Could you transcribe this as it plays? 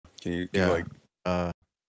Can you Yeah. like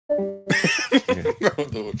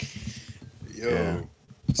Yo,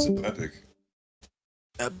 this is epic.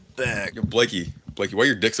 Epic. Yo, Blakey, why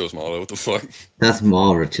your dick so small? What the fuck? That's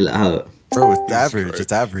small, bro. Chill out. Bro, it's Jesus average. Christ.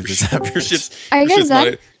 It's average. It's average. Your Are you guys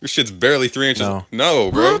done? your shit's barely 3 inches.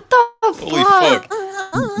 No. Bro. What the Holy fuck? fuck.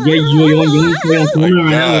 Yeah, you My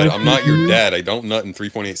God, I'm not your dad. I don't nut in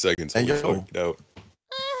 3.8 seconds. Hey, Holy yo. fuck, get out.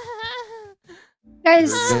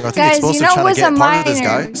 Guys, I think guys, explosive you know trying to what's a get part of this,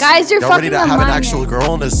 minor? guys. Guys, you're Y'all fucking ready to a have an minor. actual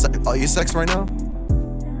girl in this sex right now?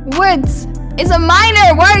 Woods, it's a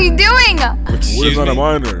minor. What are you doing? What Excuse is not me. a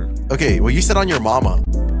minor? Okay, well you said on your mama.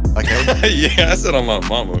 Okay. Yeah, I said I'm my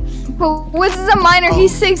mama. But Woods is a minor. Oh.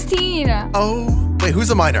 He's 16. Oh, wait,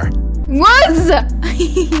 who's a minor? Woods. I'm a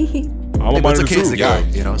Hey, but minor it's okay, it's too. a guy,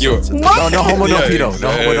 you know. Yo. So no homo, no Yeah, pedo.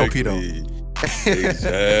 No homo, no pedo.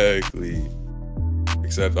 Exactly.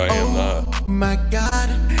 Except I am not. Oh my God,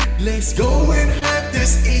 let's go and have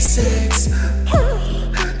this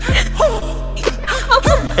E6.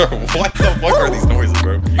 What the fuck are these noises,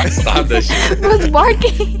 bro? Stop that shit. Woods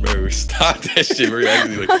barking. Bro, stop that shit. Bro, you're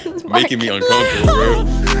actually like making me uncomfortable, bro.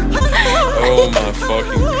 Oh my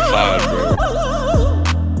fucking God,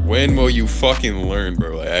 bro. When will you fucking learn,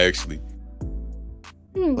 bro? Like, actually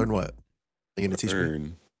Learn what? You gonna teach me?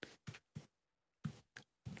 learn.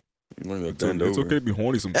 Learn to It's bend okay over. to be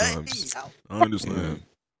horny sometimes. I understand.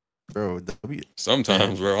 Bro,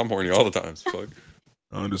 Sometimes, bro. I'm horny all the time. Fuck.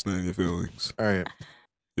 I understand your feelings, all right.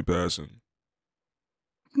 your passion.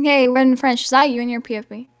 Hey, we're in French. Is that you and your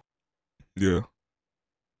PFP? Yeah.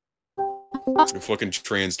 A fucking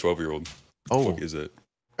trans 12-year-old. Oh, Fuck is it?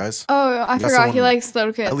 guys, Oh, I You got forgot. He someone- likes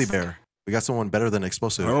little kids. Ellie Bear. We got someone better than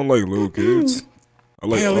explosive. I don't like little kids. I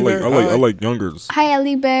like Hey, I Ellie like Bear, I like I hi. like youngers. Hi,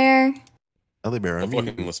 Ellie Bear. Ellie Bear. I I'm mean,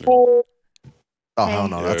 fucking listening. oh hell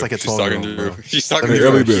no, that's like a She's talking 12-year-old. to. She's talking Let to me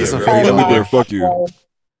Hey, Ellie Bear, Bear. she's a Hey, female. Ellie Bear, fuck you.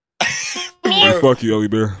 Bro, Fuck you, Ellie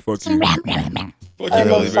Bear. Fuck you. fuck you,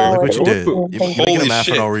 Ellie Look Bear. what you did. What You Holy making a math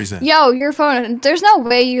for shit. no reason. Yo, your phone. There's no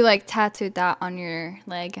way you like tattooed that on your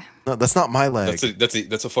leg. No, that's not my leg.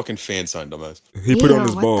 That's a fucking fan sign, dumbass. He put it on Ew,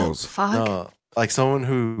 his what balls. The fuck? No, like someone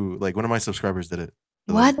who, like one of my subscribers did it.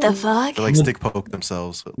 They, What like, the fuck? They like stick poke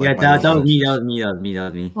themselves. Like, Yeah, my that logo. was me. That was me. That was me. That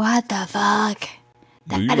was me. What the fuck?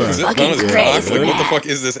 You That better- is Is it fucking none of this crazy. cock? Like, what the fuck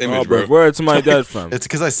is this Oh, image, bro, bro? where to my dad from? It's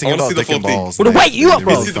because I I sing wanna about see the dick and full thing. balls. Well, and wait, you they up,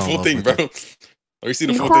 bro? Let really me see the fell in full love thing, with bro. it. Let me see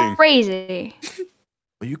the You're full thing. crazy.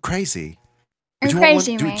 Are you crazy? You're Do you want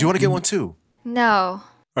crazy, one? Do man. you want to get one too? No.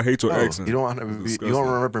 I hate your No, accent. you don't want to. You Disgusting. don't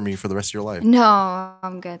remember me for the rest of your life. No,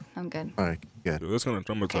 I'm good. I'm good. All right, good. Yo, that's kind of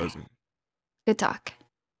traumatizing. Good talk.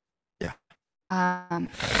 Yeah.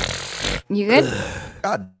 You good?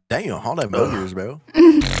 God damn, all that boogers, bro.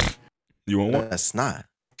 You want one? That's not.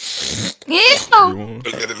 You Ew. want one?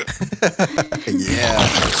 Yeah.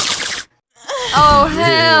 Oh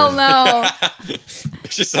hell no. It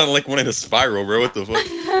just sounded like one in a spiral, bro. What the fuck?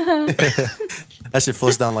 That shit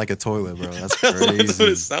flows down like a toilet, bro. That's That's what it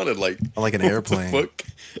crazy. sounded like. Like an airplane. What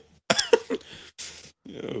the fuck?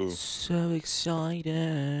 Yo. So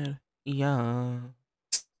excited. Yeah.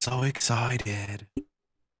 So excited.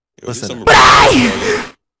 Yo, Listen.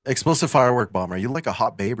 Listen. Explosive firework bomber. You like a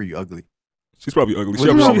hot babe or you ugly? She's probably ugly. She, What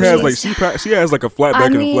do you she want has with like she has like a flat I back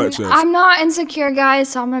and a mean, flat chest. I'm not insecure, guys,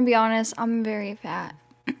 so I'm gonna be honest. I'm very fat.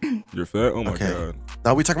 You're fat. Oh my Okay. god.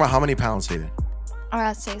 Now we talking about how many pounds, Hayden?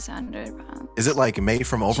 I'd say 600 pounds. Is it like made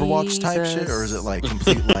from Overwatch type shit, or is it like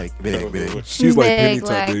complete like big? She's like penny Big,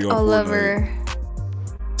 type like big on all Fortnite. over.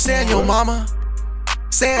 Say your mama.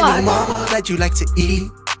 Say your Fuck. mama that you like to eat.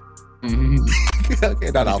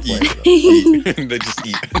 Okay, not I'll play. They just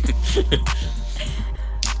eat.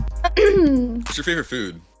 What's your favorite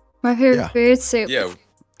food? My favorite Yeah. food soup. Yeah,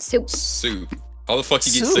 Soup. soup. How the fuck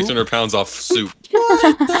you get Soup? 600 pounds off soup?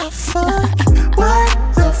 What the fuck?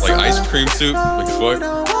 What the fuck? Like ice cream soup? Like fuck?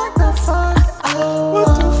 What the fuck? What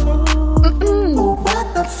the fuck?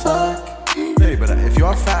 What the fuck? Hey, but if you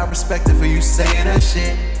are fat, I respect it for you saying that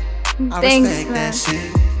shit. I Thanks, respect man. that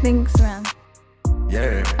shit. Thanks, man.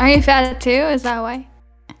 Yeah. Are you fat too? Is that why?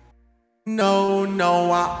 No,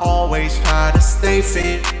 I always try to stay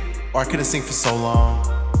fit. Or I couldn't sing for so long.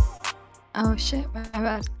 Oh shit, my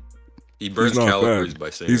bad. He burns He's not calories fat. by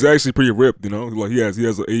saying He's actually pretty ripped, you know. Like he has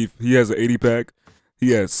an 80 pack.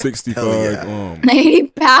 He has 65. Hell 80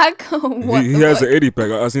 pack? What He the has fuck? an 80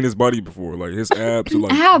 pack. I've seen his body before. Like his abs are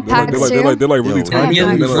like I have they're like packs, they're like really Yo, tiny. yeah,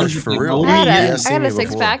 and we they're run like, for real. I got Yeah, a, I've I seen got a it six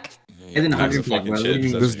before. pack. It's an Packs 100 of fucking pack, bro.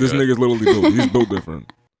 chips. That's this what you nigga's literally built. He's built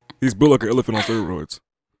different. He's built like an elephant on steroids.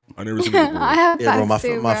 I never seen it before. I have Yeah, bro. packs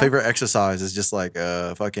too, My bro. favorite exercise is just like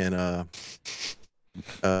fucking Uh-huh.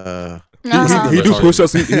 He do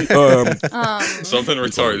push-ups. Something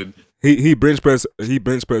retarded. He bench press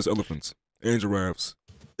elephants and giraffes.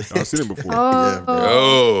 I've seen him before. Yeah, bro.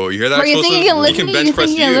 Oh, you hear that? Bro, you think you can lift me? bench You press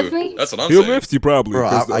think you can lift me? That's what I'm He'll saying. lift you probably. Bro,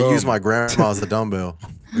 'cause, I use my grandma as a dumbbell.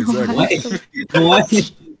 Exactly. What?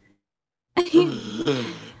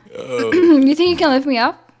 You think you can lift me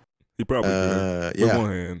up? He probably could. Yeah. With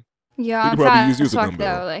one hand. Yeah, You I'm could probably fat use you as as a fuck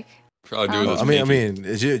dumbbell. though. Like, Probably do I this. mean,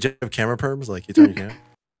 do you have camera perms? Like, you turn your camera?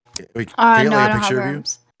 Wait, can I get no, I like a don't have picture of you?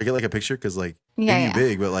 arms. I get like a picture because like Yeah, maybe yeah. you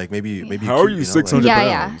big, but like maybe How are cute, you know, 600 Yeah,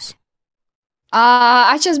 yeah. pounds?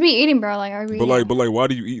 I just be eating, bro. Like, I be. But like, why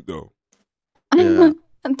do you eat though? Yeah.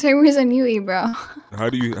 Tell me reason you eat, bro. How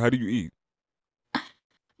do you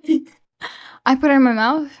eat? I put it in my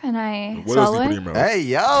mouth and I What else do swallow you put in it. your mouth? Hey,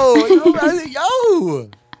 yo,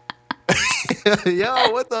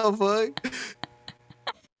 yo, what the fuck?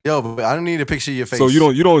 Yo, but I don't need a picture of your face. So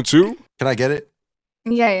you don't chew? Can I get it?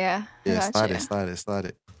 Yeah, yeah. I Yeah, got slide you.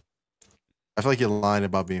 it. I feel like you're lying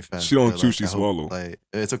about being fat. She don't but, chew, like, she I hope, swallow. Like,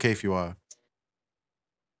 it's okay if you are.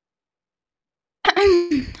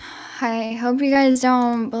 I hope you guys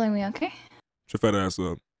don't bully me, okay? Shut your fat ass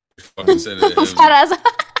up. Fucking send it to him. Fat ass.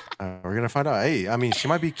 We're gonna find out. Hey, I mean, she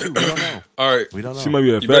might be cute. We don't know. All right. We don't know. She might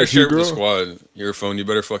be a You better fat share cute it with the girl. squad. Your phone. You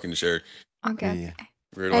better fucking share. Okay. Yeah.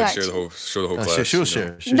 We're gonna I like got share the you. whole No, class. she'll you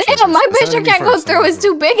know? share. Damn, my picture can't go through. It's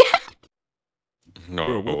too big. No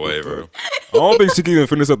Bro, what the way, fuck? bro. I don't think she can even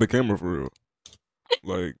finish up the camera for real.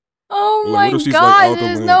 Like, Oh Like, my what if she's, like, god, out the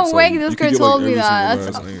there's lens? no So way you this could girl get, like, told me every that. single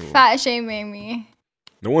That's last angle. fat shaming me.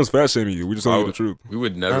 no one's fat shaming you. We just telling you I the truth. We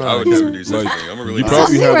would never. No, I would no, never do such a like, thing. I'm a really. you It's probably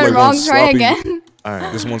something have, went like, wrong. one Try sloppy- again. All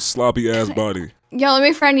right. This one sloppy ass body. Yo, let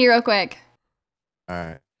me friend you real quick. All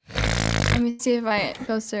right. Let me see if I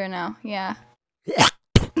goes through now. Yeah.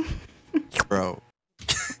 Bro.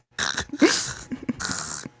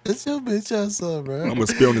 It's your bitch ass up, bro. I'm gonna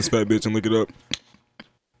spit on this fat bitch and look it up.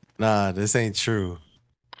 Nah, this ain't true.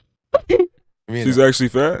 I mean, She's actually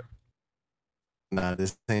fat. nah,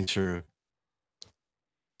 this ain't true.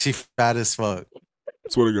 She fat as fuck.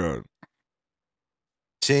 Swear to God.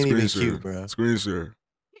 She ain't even Screen share. cute, bro. Screen share.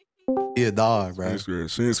 She a dog, bro. Screen share.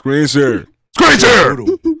 She ain't screen share. Screen share.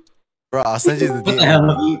 Bro, I'll send you the What the DM.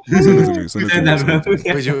 hell? Send it to me. Send it to me. Send it to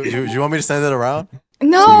me. Wait, you want me to send it around?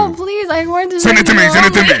 No, please. I want to Send it to me. Send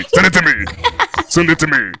it to me. Send it to me. Send it to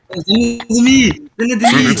me. Send it to me. Send it to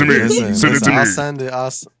Send it to me. Listen, Send it to I'll me. send it.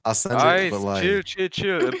 I'll send it, Guys, but like,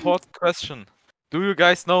 chill. Important question. Do you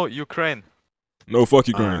guys know Ukraine? No, fuck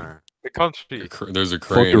Ukraine. The country. There's a Fuck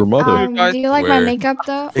your crane. mother. guys- Do you like my Where? makeup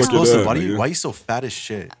though? Fuck your explosive. dad, Why nigga. you so fat as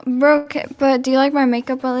shit? Bro, okay, but do you like my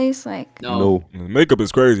makeup at least? Like, No. Makeup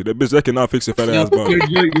is crazy. That bitch that cannot fix your fat ass body.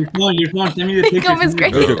 Your phone, send me the picture. Makeup is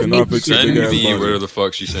great. Makeup cannot fix your Send big ass me body. whatever the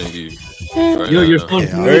fuck she sent you. Yo, your phone. Yeah,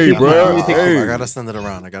 send me the Hey, picture. bro. Send me the picture. Hey. I gotta send it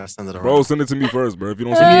around. Bro, send it to me first, bro. If you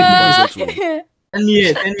don't send it to me, you're bisexual. Send me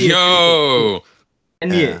it. Send me it. Yo,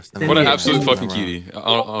 Send me Yeah, it. send Send what me an it. absolute Send it fucking around. cutie.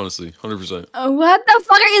 Honestly, 100%. What the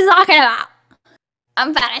fuck are you talking about?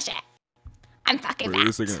 I'm fat as shit. I'm fucking Wait a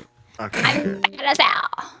fat. second. I'm fat as hell.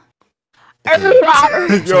 Yo,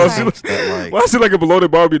 she Sorry. looks, That, like- why is she like a bloated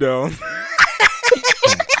Barbie down?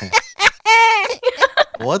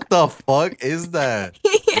 What the fuck is that?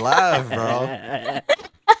 Laugh, bro.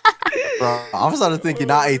 Bro, I'm starting to think you're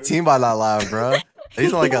not 18 by that laugh, bro.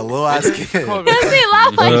 He's like a little ass kid. Does he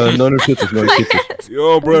laugh like No kisses, no kisses.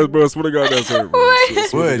 Yo, bro, swear to God, that's her, bro. Wait. Swear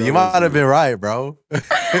to Wood, God, you that's might have her. been right, bro.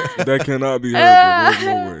 That cannot be her, bro. There's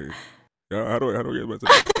no way. Yeah, how do I get back to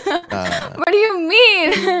that? What do you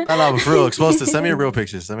mean? No, but for real, explosive. Send me a real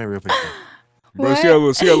picture. Bro, she had a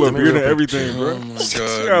little Send me beard a and real everything, bro. Oh my She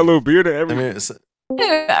got a god. little beard and Send me,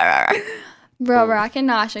 everything. Bro, I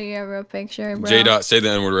cannot show you a real picture, bro. J Dot, say the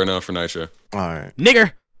N word right now for Nitro. all right.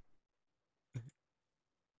 Nigger.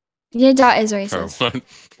 J Dot is Oh, racist.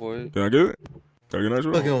 what? Can I get it? Can I get nice,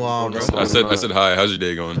 bro? Fucking wild, bro. I said hi. How's your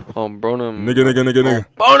day going? Nigga.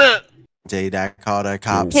 J-Dak called her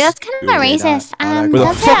cops. Hey, that's kind of Yo, racist. Where Where the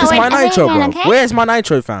that's fuck it. is my Wait, nitro, again, bro? okay? Where's my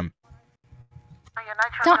nitro, fam?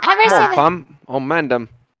 Don't ever say that. fam. Oh man, them.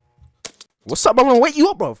 What's up, bro? I'm gonna wake you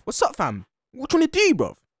up, bro. What's up, fam? What you wanna do,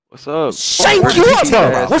 bro? What's up? Shake you up,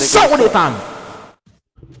 bro. What's up with it, fam?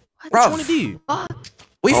 What Bruv. you wanna do?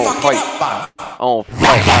 We Oh, fucking fight. up, bruv. Oh,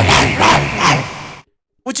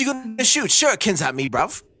 What you gonna shoot? Shurikens at me,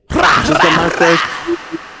 bruv. just got my first.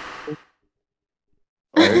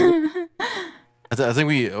 I think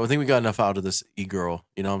we got enough out of this e-girl.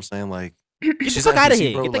 You know what I'm saying? Like, Get the she's fuck out of NPC,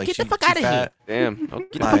 here. bro. Get the, Like, get the she- fuck she out of here. fat, Damn. Okay.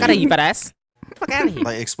 Get the fuck out of here, fat ass. Get the fuck out of here.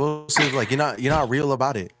 Like explosive. Like you're not real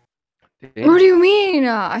about it. What do you mean?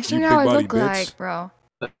 I show You you how I big body look bitch. like, bro.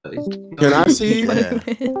 Can I see? Yeah.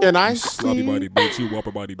 Can I Sloppy see? body bitch. You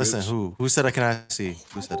whopper body bitch. Listen, who said I cannot see?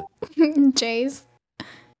 Who said it? Jays.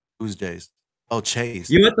 Who's Jace? Oh, Chase.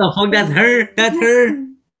 You what the fuck? That's her. That's her.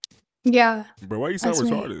 Yeah. Bro, why you sound That's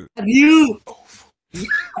me. retarded? You.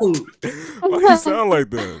 Why you sound like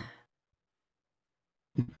that?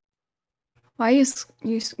 Why you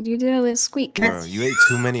did a little squeak? Bro, you ate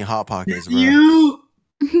too many hot pockets, bro. You.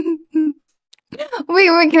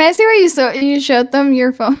 Wait, can I see where you showed them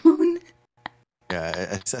your phone?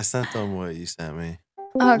 Yeah, I sent them what you sent me.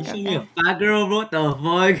 Oh, You okay. show me a fat girl, bro. What the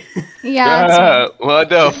fuck? Yeah. That's me. What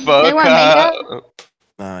the fuck? They wear makeup?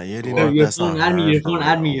 Nah, you already Yo, know your that's not phone, add me, her your for phone,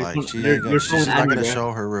 add real. me, your Like, phone, she your ain't gonna, phone, she's add not me, gonna bro.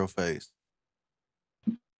 show her real face.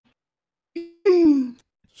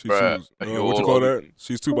 She, Bruh, she's, you what you all call over- that?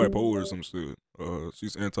 She's too bipolar or some shit.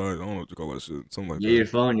 She's anti, I don't know what you call that shit. Something like Yeah, that. your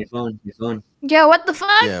phone, your phone, your phone. Yo, what the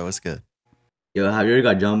fuck? Yeah, what's good? Yo, have you already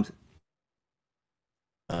got jumped?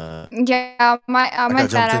 Yeah, my I fat got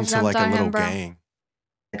jumped ass into jumped like a on little him, bro. gang.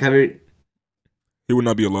 Like, have you? He would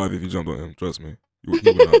not be alive if you jumped on him. Trust me. He would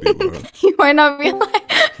not be alive. You might not be like.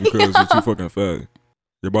 Because you're too fucking fat.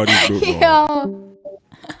 Your body's built wrong. Yo.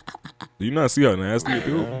 Do you not see how nasty you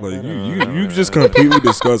feel? Like you just completely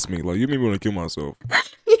disgust me. Like you made me want to kill myself.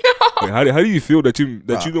 Like how do you feel that you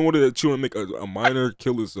don't want to make a minor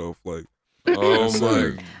kill yourself? Like Oh my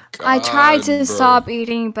god. I tried to bro. stop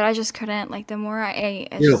eating, but I just couldn't. Like the more I ate,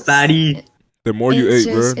 it's Yo, just- fatty. the more you It's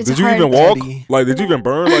ate, just- bro. it's Did you hard even to- walk? Like did you even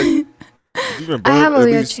burn? Like did you even burn? I have a at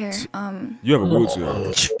wheelchair. least- You have a wheelchair.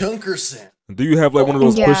 Junkerson. Do you have like one of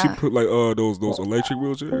those Yeah. pushy put like those electric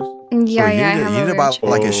wheelchairs? Yeah, Bro, yeah, I you have need a to buy wheelchair.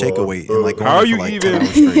 like a shake away and like go How on are it you for like even- 10 hours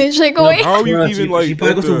straight. Shake away. How are you Bro, even she like probably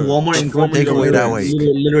at goes to the Walmart and performing Take away your that legs?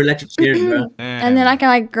 weight. little electric chairs, bro. And then I can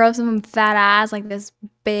like grow some fat ass, like this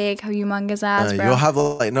big, humongous ass, bro. You'll have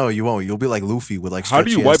like no, you won't. You'll be like Luffy with like. How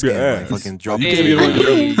do you stretchy wipe your skin, like, ass? fucking drop You can't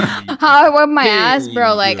even wipe your ass. How I wipe my ass,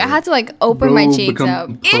 bro? Like I had to like open my cheeks up.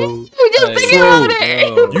 Ew, just thinking about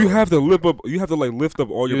it. You have to lift up. You have to like lift up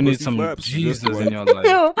all your. You need pussy some flaps Jesus just to, in your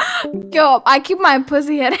life. Yo, I keep my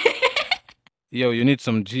pussy hidden. Yo, you need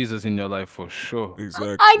some Jesus in your life for sure.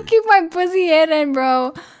 Exactly. I keep my pussy hidden,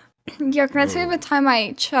 bro. Yo, can I tell you the time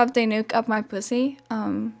I shoved a nuke up my pussy?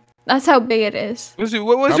 That's how big it is. What's your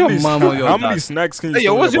mom or your How dad? many snacks can you? Hey,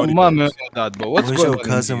 yo, store in what's your body mom bags? and your dad, bro? What's Where's going your on?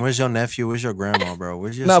 cousin? Where's your nephew? Where's your grandma, bro?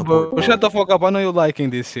 Where's your Nah, support? bro, shut the fuck up. I know you're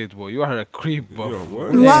liking this shit, bro. You are a creep, bro.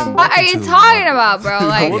 what? Damn, What are you talking about, bro?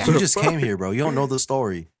 Like, You just came here, bro. You don't know the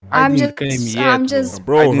story. I'm didn't just, came I'm yet, just.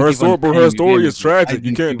 Bro, I didn't her even story, bro, came her story yet, is bro. I tragic.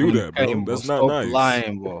 You didn't can't do even that, bro. came, That's Stop not nice.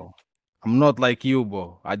 lying, bro. I'm not like you,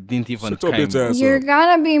 bro. I didn't even Shut your came. bitch ass You're up.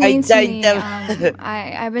 gonna be mean to I me. died.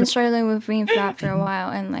 I've been struggling with being fat for a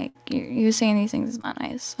while, and like you saying these things is not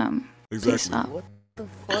nice. Please Exactly. stop.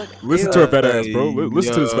 Listen to her fat ass, bro.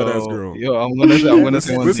 Listen to this fat ass girl. Yo, I'm gonna say one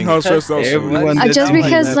Listen thing. how stressed out she is. Everyone that Just you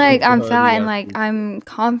because like I'm to fat her, and like I'm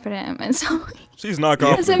confident, and so She's not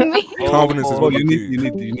doesn't confident. mean Confidence is Oh, what you you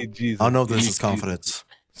need Jesus. I don't know if You this need is confidence.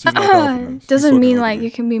 She's not confident. She's doesn't fucking mean like ugly.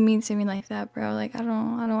 you can be mean to me like that, bro. Like I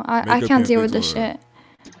Makeup can't can't deal with fix this her.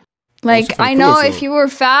 shit. Like she finna I kill know herself. if you were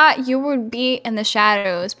fat, you would be in the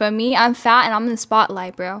shadows, but me, I'm fat and I'm in the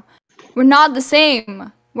spotlight, bro. We're not the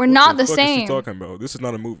same. We're not the What fuck is she same. talking about? This is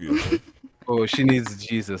not a movie. Okay? Oh, she needs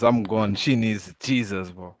Jesus. I'm gone. She needs Jesus,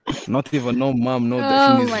 bro. Not even no mom, no Oh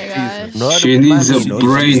dad. She my needs gosh. Jesus. No, She needs a no,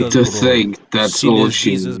 brain Jesus, to bro. think. That's She all needs she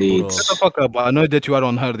Jesus, bro. needs. Shut the fuck up. I know that you are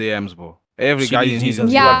on her DMs, bro. Every She guy needs in his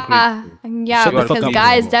Jesus, you are Yeah, creepy. yeah, Shut the fuck because up,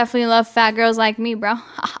 guys bro. definitely love fat girls like me, bro.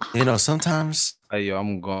 You know, sometimes Hey, yo,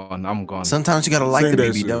 I'm gone. I'm gone. you gotta like Sing the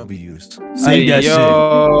that shit. BBWs. Sing that shit.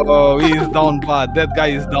 yo, he's down bad. That guy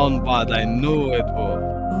is down bad. I knew it, bro.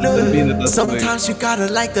 Being the best way. Sometimes you gotta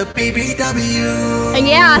like the BBW.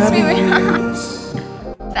 Yeah, sweet.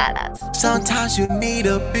 Fat ass. Sometimes you need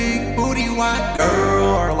a big booty white Girl,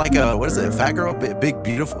 or like a what is it? Fat girl, big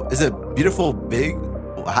beautiful. Is it beautiful big?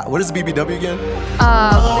 What is BBW again? Big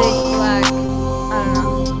black. I don't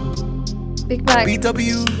know. Big black.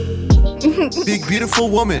 BW. Big beautiful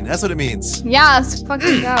woman. That's what it means. Yeah, let's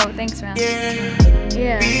fucking go. Thanks, man.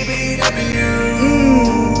 Yeah.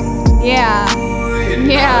 Yeah.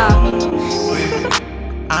 Yeah.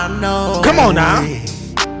 I know. Come on now.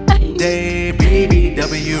 They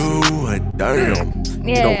BBW. Damn.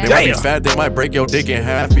 You know, they might be fat. They might break your dick in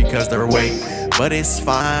half because they're weight. But it's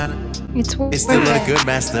fine. It's still a good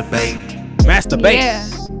masturbate. Masturbate. Yeah.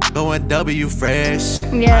 Going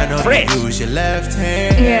WFresh. Yeah. I know Fresh. you use your left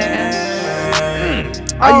hand. Yeah.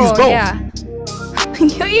 I use both. Yeah.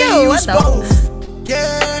 He Yo, what use the? both.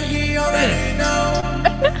 Yeah, he already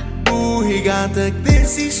know. Ooh, he got the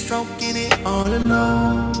this, he's stroking it all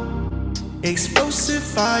alone. Explosive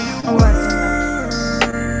firework.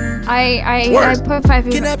 I put 5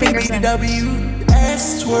 Can that fingers in. BBW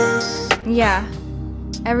ass twerk? Yeah.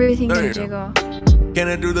 Everything There can you go. jiggle. Can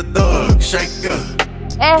I do the thug shaker?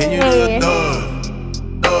 Can you do the thug?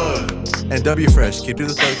 And WFresh, can you do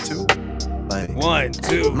the thug too? Like 1,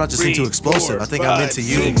 2, I'm not just 3, into explosive. 4, I think 5, I'm into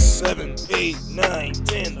you. 6, 7, 8, 9,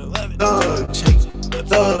 10, 11. Thug shake,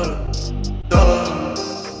 thug.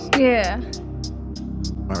 Yeah.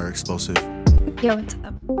 Or explosive. Yo, what's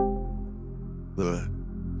up?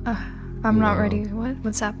 I'm not ready. What?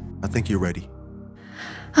 What's up? I think you're ready.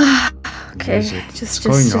 Okay, just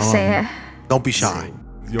say it. Don't be shy.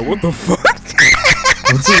 Yo, what the fuck?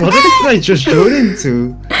 What did I just join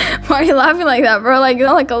into? Why are you laughing like that, bro? Like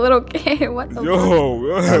you're like a little kid. What the Yo,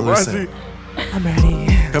 why is he? I'm ready.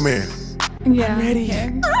 Come here. fuck? Yeah. I'm ready.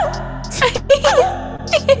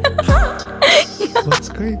 What's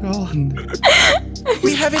going on?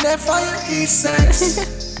 We having that fire sex.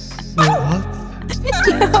 What?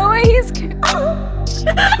 Yo, he's Damn.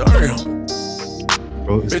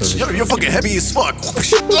 Bro, Bitch, you're fucking heavy as fuck.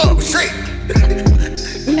 Oh, shit.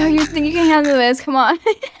 Yo, you think you can handle this? Come on.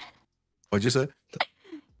 What'd you say?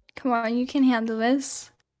 Come on, you can handle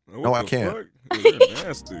this. No, I can't. You're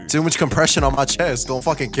nasty. Too much compression on my chest. Don't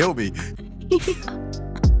fucking kill me.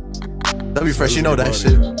 WFresh, you know that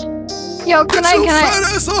shit. Yo, can I? fat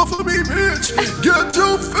ass off of me, bitch. Get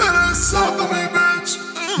your fat ass off of me, bitch.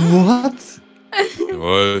 What?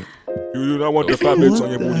 What? You do not want the fat bitch on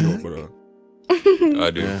your booty, bro.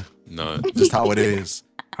 I do. Yeah. No. Just how it is.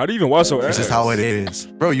 How do you even wash your ass? It's just how it is.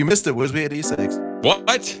 Bro, you missed it. Where's we at E6? What?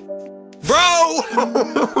 Bro!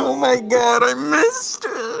 Oh my god, I missed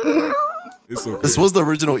it. It's okay. This was the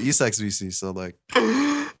original E6 VC, so like.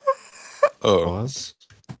 Oh. Was?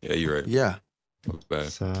 Yeah, you're right. Yeah. Bad.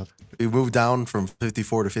 Sad. We moved down from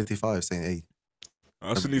 54 to 55, saying, hey.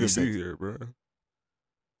 I shouldn't even be here, bro.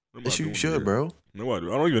 Yes, you should, bro. No, I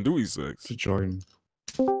do. I don't even do E6. To join.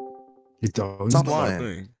 You don't? Stop That's not my lying.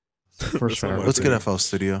 thing. For sure. What's good, FL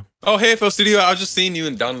Studio? Oh, hey, FL Studio. I was just seeing you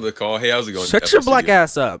and down to the call. Hey, how's it going? Shut FL your black Studio?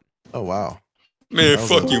 ass up. Oh, wow. Man, That was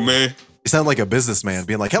fuck a- you, man. You sound like a businessman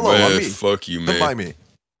being like, hello, Man, I'm me. fuck you, Come by man. me.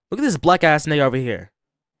 Look at this black ass nigga over here.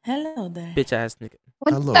 Hello there. Bitch ass nigga.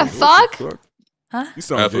 What Hello. the fuck? Huh? You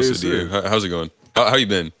sound FL gay as Studio. shit. How's it going? How you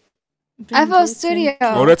been? FL Studio.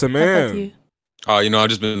 Oh, that's a How about man. you? You know, I've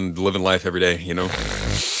just been living life every day, you know?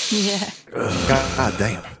 Yeah. God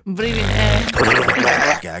damn. Breathing air.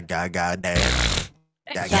 God damn. God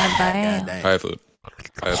damn. Hi, FL.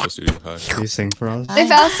 Hi, FL Studio. Hi. Can you sing for us? Is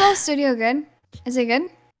FL Studio good? Is it good?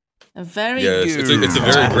 Very Yes, good. it's a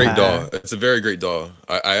very great DAW. It's a very great DAW.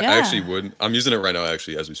 I Yeah. actually would. I'm using it right now,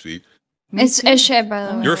 actually, as we speak. It's shit, by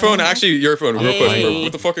the way. Your phone, actually, your phone. Real question, bro. Hey.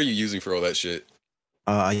 What the fuck are you using for all that shit?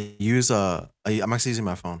 I use, I'm actually using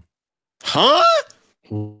my phone. Huh?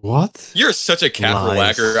 What? You're such a cap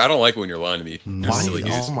Lies. relacker. I don't like when you're lying to me. You're Why? silly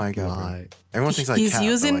goose. Oh my god. Bro. Lie. Everyone thinks I He's cap, but,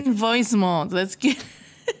 using like, voice mode. Let's get.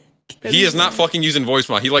 He is not fucking using voice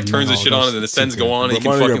mod. He like turns his No, shit on that's and then the sends stupid. go on and he But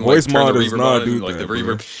can my nigga, fucking voice like turn mod the does reverb not on do and like the that, bro.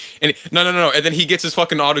 reverb. And no. And then he gets his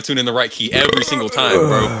fucking autotune in the right key every single time,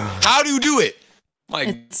 bro. How do you do it? Like,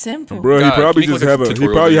 It's simple. Bro, God, he probably can you just look have at a the he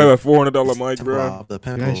tutorial probably video? have a $400 mic, bro. Rob the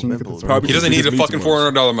pimple, Yeah, you should look at pimples, the bro. Probably he doesn't need a Because fucking it's me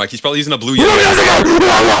too much. $400 mic. He's probably using a Blue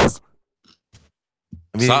Yeti.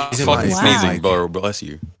 I mean, Stop he's in fucking my sneezing, mic. bro. Bless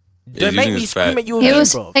you. Yeah, Don't he's make using me his scream fat. at you He again,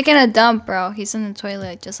 was bro. taking a dump, bro. He's in the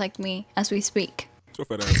toilet just like me as we speak. Your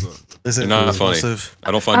fat ass up. Listen, You're not funny. explosive.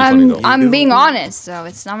 I don't find you funny though. I'm being honest, though.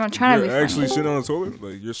 I'm not trying to be You're actually funny. shitting on the toilet?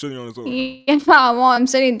 Like, you're shitting on the toilet? Yeah, well, I'm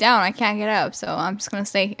sitting down. I can't get up, so I'm just gonna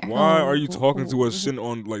stay here. Why are you talking to us shitting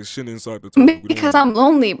on, like, shitting inside the toilet? We don't Because want- I'm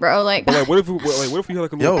lonely, bro. Like, But, like, what if we had,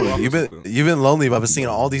 like, a little Yo, problem you've or been something? you've been lonely, but I've been singing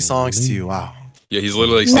all these songs to you. Wow. Yeah, he's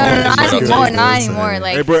literally no, singing not his heart out to anymore, you. not anymore.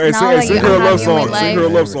 Like, Hey, bro, hey, now sing, that sing you her a have love you in my song. Sing her a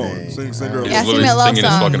life, love song. Sing her a He's Yeah, love sing me literally a love singing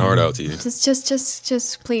his song. fucking heart out to you.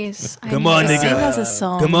 just please. I Come need on, it. nigga. Sing us a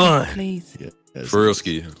song. Come on. Please. For real,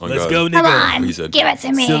 ski. On Let's God. go, Come nigga. on, He said. give it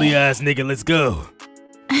to me. Silly ass nigga, let's go.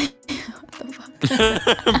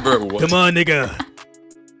 Bro, what? Come on, nigga.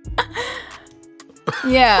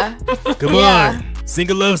 Yeah. Come Yeah. on.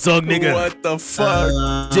 Sing a love song, nigga. What the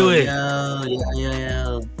fuck? Do it.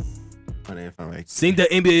 Sing that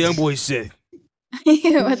NBA Youngboy shit.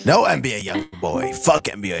 What No NBA young boy. Fuck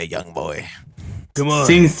NBA young boy. Come on.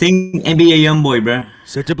 Sing NBA Youngboy, bro.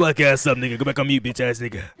 Shut your black ass up, nigga. Go back on mute, bitch ass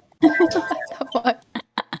nigga. the fuck?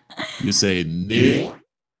 You say Nick.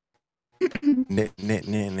 No,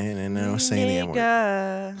 saying the N-word.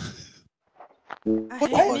 I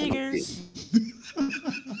hate niggers.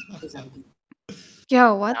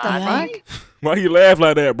 Yo, what the fuck? Why you laugh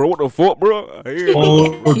like that, bro? What the fuck, bro? Hey,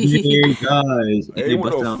 Oh, dear guys. hey,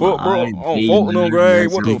 what the fuck, bro? I'm voting on Greg.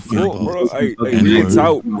 What the fuck, bro? Hey, real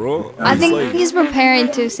talk, bro. I think he's preparing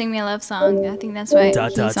to sing me a love song. I think that's why he's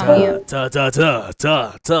on mute. Ta ta ta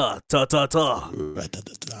ta ta ta ta ta.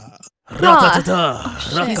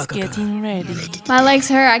 She's getting ready. My legs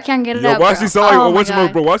hurt. I can't get it Yo, up. why bro. she sound like Oh my what's your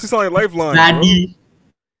God. bro? Why she sound like Lifeline, bro? Daddy.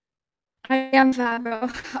 I am fat, bro.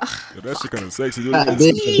 Yo, that shit kind of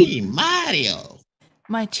sexy. Mario.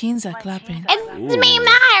 My chins are clapping. It's me,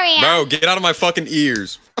 Mario. Bro, get out of my fucking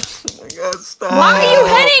ears. Why are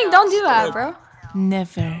you hitting? Don't do that, bro.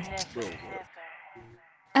 Never.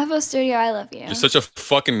 FO Studio, I love you. You're such a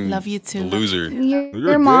fucking Love you too. loser.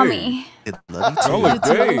 You're mommy. Y'all look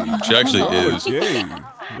gay. She actually Y'all is. look gay.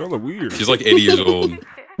 Y'all are weird. She's like 80 years old.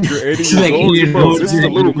 You're 80 She's years like old, 80 years bro. old. This is a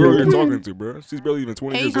little girl you're talking to, bro. She's barely even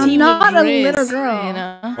 20 years I'm old. not a Riz, little girl. You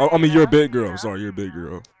know? Oh, I mean, you're a big girl. I'm sorry, you're a big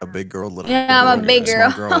girl. A big girl, little. Yeah, I'm a big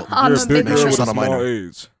small girl. I'm You're a a big big girl Make sure with it's a not a small minor.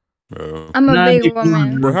 age. Bro. I'm a Nah, big big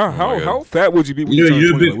woman. Bro, how fat would you be when you You're turn a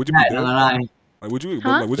 20? bit Like, would you be fat, dead? lie. Like, would you? Huh?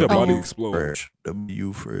 Like, would your body Oh. explode? Fresh.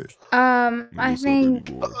 WFresh. I think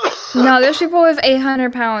no. There's people with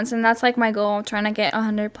 800 pounds, and that's like my goal. I'm trying to get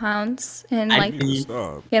 100 pounds and like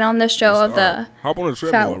Stop. get on the show of the Hop on the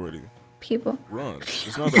treadmill fat already. people. Run.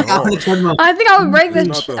 It's not that hard. I think I would break It's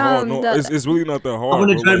not that hard. No, the it's really not that hard. I'm on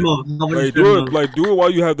the bro. treadmill. I'm on the Like, do treadmill. it. Like, do it while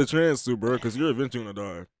you have the chance to, bro. Because you're eventually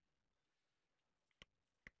gonna die.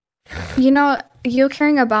 You know, you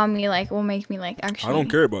caring about me like will make me like actually. I don't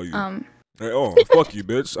care about you. Hey, oh, fuck you,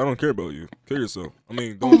 bitch. I don't care about you. Kill yourself. I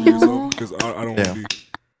mean, don't kill yourself because I don't want to be.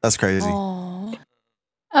 That's crazy. Oh.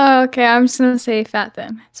 Oh, okay, I'm just gonna say fat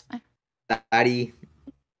then. It's fine. Daddy.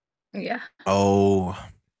 Yeah. Oh.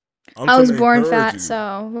 I was born encourage fat, you.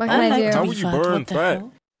 so what I can I like do? to How be were you fat. burn What the fat?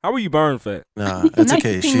 hell? How were you burn fat? Nah, it's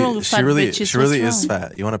okay. Nothing wrong with fat bitches. She really What's is wrong?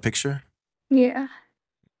 fat. You want a picture? Yeah.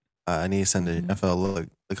 I need to send it. FL, look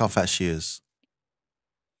how fat she is.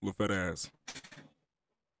 Little fat ass.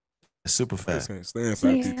 It's super I fat. can't stand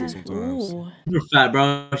fat Yeah. people sometimes. Ooh. You're fat,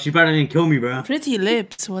 bro. She probably didn't kill me, bro. Pretty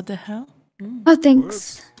lips. What the hell? Oh,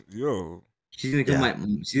 thanks. What? Yo. She's gonna kill Yeah. my.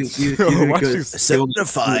 She's Yo, gonna why kill. she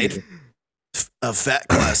Certified a fat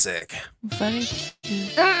classic. Very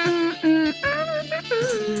cute.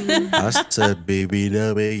 I said baby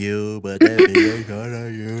W, but that ain't gonna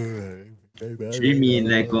you. Treat me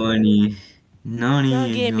like honey. Nani.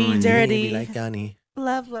 Don't get me nani. dirty. Baby like Yanni.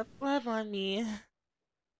 Love on me.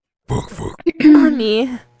 Fuck. On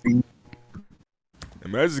me.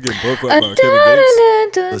 Imagine getting buffed up by Kevin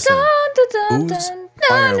Gates. Listen, whose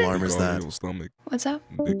fire alarm is that? Your stomach. What's up?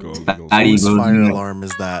 Dick all in your Daddy, Whose bro. fire alarm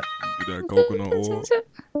is that? Get that coconut oil.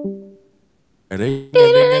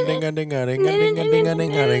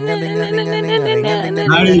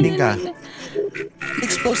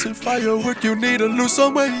 Explosive firework, you need to lose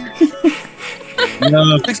some weight.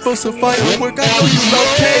 No. Explosive firework, I know you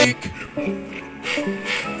love cake.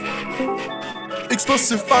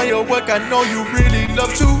 Explosive firework, I know you really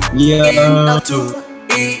love to. Yeah. Eat, love to.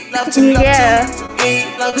 Eat, love to, love Yeah. to.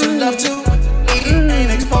 Eat, love to, love to. Eat an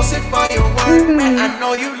explosive firework, man, I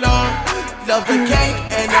know you love the cake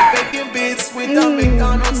and the bacon bits with the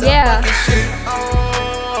McDonald's Yeah. and shit.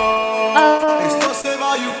 Oh, explosive,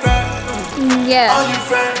 are you fat? Are Yeah. you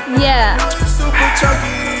fat? Yeah. Are you super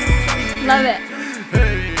chunky? Love it.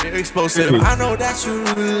 Hey, explosive. I know that you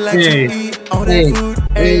like Hey. to eat all that Hey. food.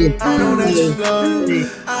 Hey. I know that you love.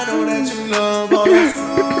 I know that you love all that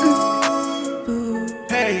food.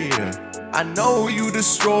 Hey, I know you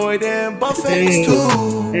destroy them buffets Hey.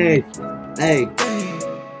 too. Hey. Hey.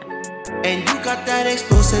 And you got that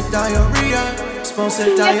explosive diarrhea.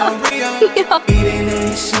 Explosive diarrhea. Eating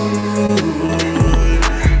ain't shit.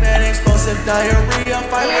 That explosive diarrhea.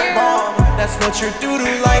 Fire bomb. That's what your doodle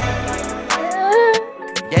like.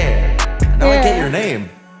 Yeah. Now I get your name.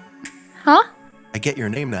 Huh? I get your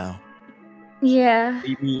name now. Yeah.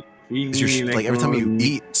 Treat me 'Cause you're, like every time you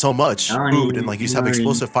eat so much food and like you just have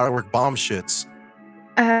explosive firework bomb shits.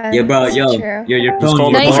 Yeah, bro. That's Yo. true. Your Just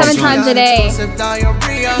call phone. it 97 bomb times a day. Explosive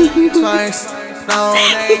diarrhea twice. No,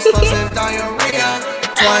 explosive diarrhea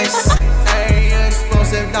twice. Hey,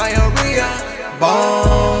 explosive diarrhea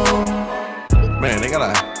bomb. Man, they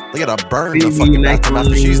gotta burn the fucking bathroom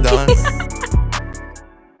after she's done.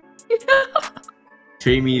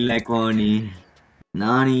 Treat me like honey.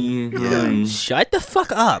 Nani. Honey. Shut the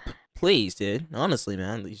fuck up, please, dude. Honestly,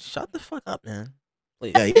 man, shut the fuck up, man.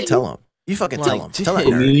 Please. Yeah, you tell him. You fucking tell him. Like, Tell that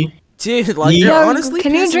dude, nerd. Dude, like, Yeah. you're honestly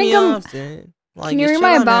Can you pissing drink me 'em? off, dude. Like, Can you read shut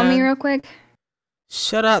my up, about me man. real quick?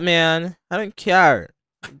 Shut up, man. I don't care.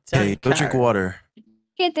 I Hey, don't go drink care. water.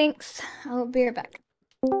 Okay, thanks. I'll be right back.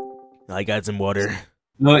 I got some water.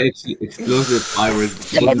 No, explosive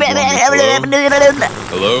fireworks. Hello?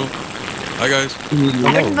 Hi guys.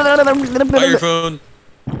 Hi your phone.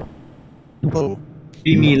 Hello.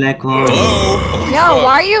 Treat me like home. Hello? Yo,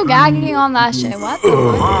 why are you gagging on that shit? What the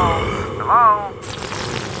fuck?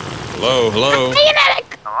 Hello? Hello?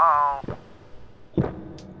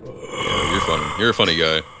 You're funny. You're a funny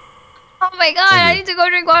guy. Oh my god, I need to go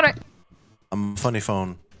drink water. I'm funny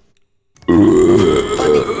phone.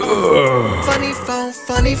 Funny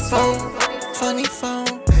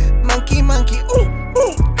phone. Monkey, ooh.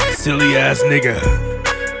 Silly ass nigga.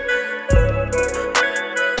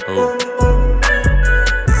 Oh.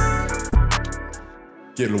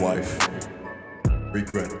 Get a wife.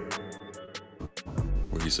 Regret.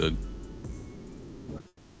 What he said.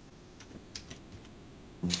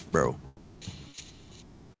 Bro.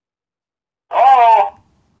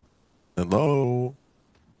 Hello.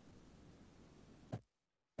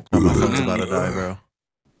 Oh, my phone's about to die, bro.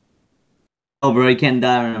 Oh, bro, you can't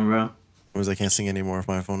die right now, bro. Because I can't sing anymore if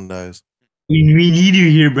my phone dies. We need you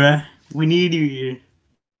here, bro. We need you here.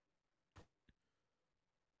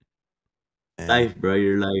 Life, bro.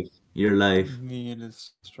 Your life. Your life. Need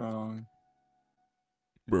is strong.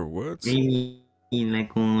 Bro, what?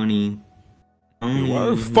 Like money. Why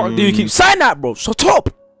the fuck do you keep saying that, bro? Shut up!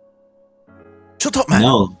 Shut up, man.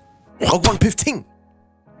 No. Log 115.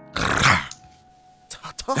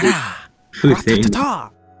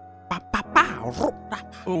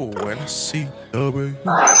 Oh, when I see W,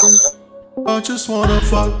 I just wanna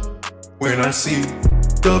fuck. When I see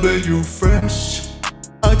WFresh,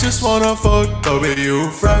 I just wanna fuck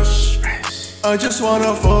WFresh. I just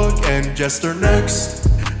wanna fuck and Jester next.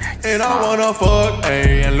 And I wanna fuck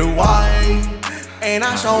A and Louis. And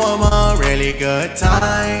I show him a really good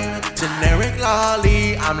time. Generic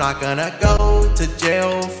lolly, I'm not gonna go to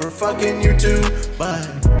jail for fucking you too. But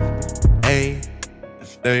hey,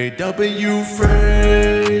 they WFresh.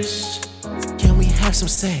 Can we have some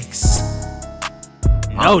sex?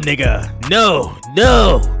 No, nigga. No.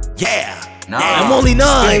 Yeah. No. I'm only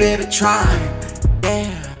 9. Give it a try.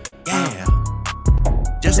 Yeah.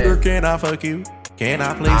 Jester, can I fuck you? Can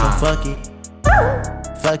I please fuck it?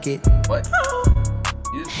 Fuck it. What?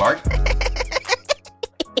 You just bark?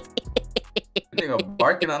 You nigga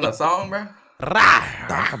barking on the song, bro?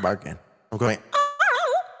 I'm barking. I'm going.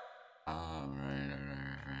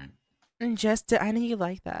 Jester, I know you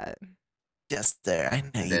like that. Jester, I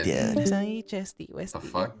know you did. So you Jesty, Westy. The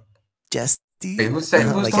fuck? Jesty. Hey, who's saying?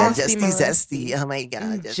 Oh my Who's god, talking? Jesty. Oh my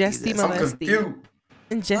god, Jesty I'm molesty. confused.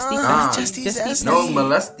 Jesty Jesty musty. No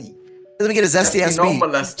molesty. Let me get a zesty ass No beat.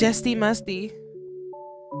 molesty. Jesty musty.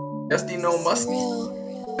 Jesty no musty.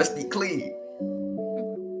 Jesty clean.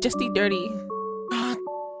 Jesty dirty.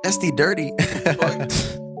 Jesty dirty.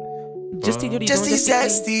 Jesty dirty. Jesty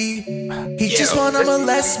zesty. He just wanna Jesty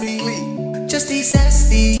molest me. clean. Jesty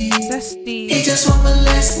zesty. Zesty. He just wanna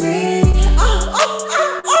molest me.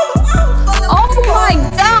 Oh my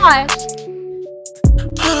gosh!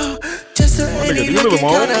 Just a nigga, lady do you live looking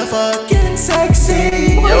alone? kinda fucking sexy.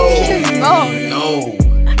 Yo. No. No.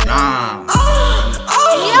 Nah.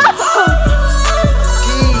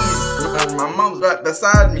 Jeez. My mom's right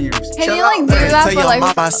beside me. Can Chill you like out, do man. that Tell for your like?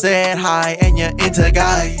 mama I said hi and you're into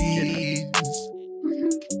guys.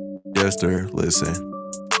 Jester, listen.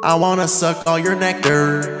 I wanna suck all your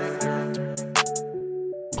nectar.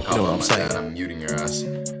 You know what I'm saying? I'm muting your ass.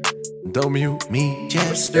 Don't mute me,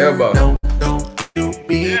 Jester. Yeah, bro. Don't mute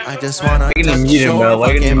me. I just wanna Why you gonna touch mute him, bro? your Why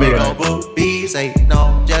you fucking gonna big mute old boobies. Ain't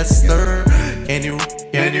no Jester. Can you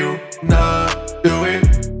not do it?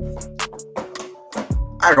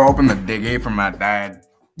 I go open the dig gate for my dad.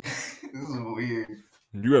 This is weird.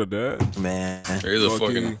 You got a dad? Man. There's a Lucky.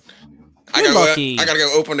 fucking. You're lucky. I gotta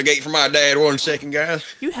go open the gate for my dad. 1 second, guys.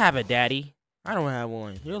 You have a daddy. I don't have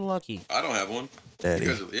one. You're lucky. I don't have one. Daddy.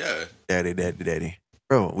 Because of, yeah. Daddy.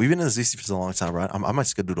 Bro, we've been in the ZC for so long time, right? I might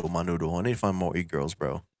skedoodle my noodle. I need to find more e-girls,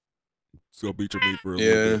 bro. So beat your meat for a Yeah.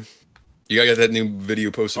 little bit. You gotta get that new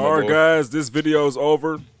video posted. Alright, guys, this video is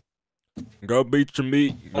over. Go beat your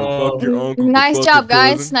meat. Go fuck your uncle. go Nice fuck job, your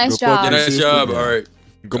guys. cousin, Nice go fuck job. your Yeah, nice sister, job. All right.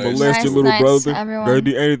 Go Nice. molest your Nice, little nice, brother. everyone. Go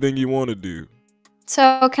do anything you want to do.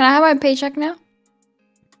 So can I have my paycheck now?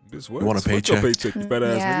 This what? You want a What's your paycheck? paycheck, you fat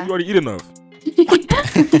ass Yeah. nigga? You already eat enough.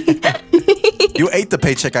 You ate the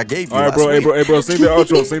paycheck I gave you. All right, bro. Hey, bro. Sing the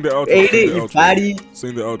outro. Sing the outro. Ate Sing it, the you outro. fatty.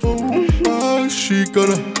 Sing the outro. Why is she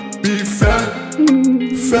gonna be fat?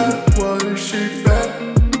 Fat, why is she fat?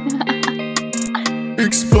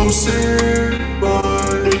 Explosive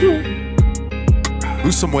boy.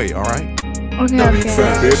 Lose some weight, alright? Okay.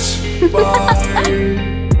 Fresh.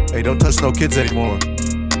 Bye. Hey, don't touch no kids anymore.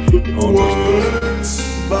 What's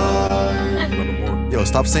my Yo,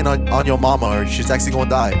 stop saying on your mama or she's actually gonna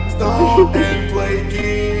die. Stop and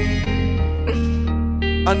flaky.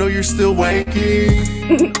 I know you're still waking.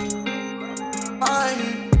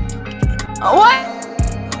 What?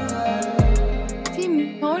 Is he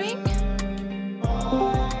moaning?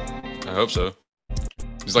 I hope so.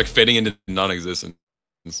 He's like fading into non-existence.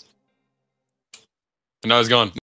 And now he's gone.